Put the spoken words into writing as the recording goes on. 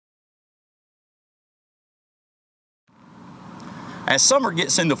As summer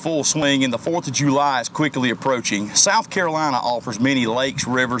gets into full swing and the 4th of July is quickly approaching, South Carolina offers many lakes,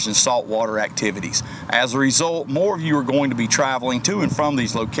 rivers, and saltwater activities. As a result, more of you are going to be traveling to and from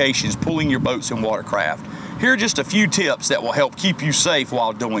these locations, pulling your boats and watercraft. Here are just a few tips that will help keep you safe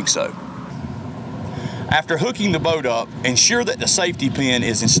while doing so. After hooking the boat up, ensure that the safety pin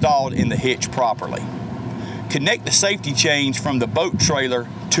is installed in the hitch properly. Connect the safety chains from the boat trailer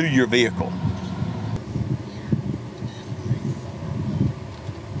to your vehicle.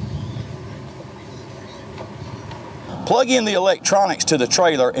 Plug in the electronics to the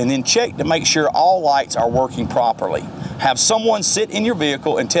trailer and then check to make sure all lights are working properly. Have someone sit in your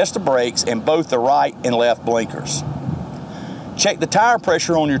vehicle and test the brakes and both the right and left blinkers. Check the tire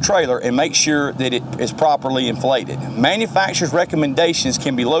pressure on your trailer and make sure that it is properly inflated. Manufacturer's recommendations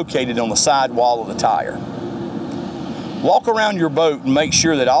can be located on the side wall of the tire. Walk around your boat and make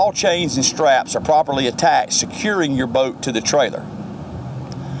sure that all chains and straps are properly attached, securing your boat to the trailer.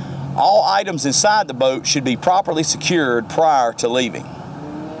 All items inside the boat should be properly secured prior to leaving.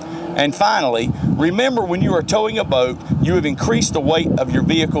 And finally, remember when you are towing a boat, you have increased the weight of your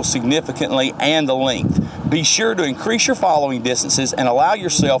vehicle significantly and the length. Be sure to increase your following distances and allow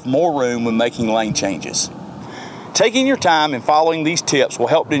yourself more room when making lane changes. Taking your time and following these tips will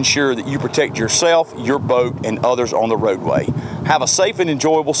help to ensure that you protect yourself, your boat, and others on the roadway. Have a safe and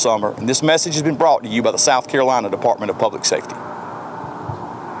enjoyable summer, and this message has been brought to you by the South Carolina Department of Public Safety.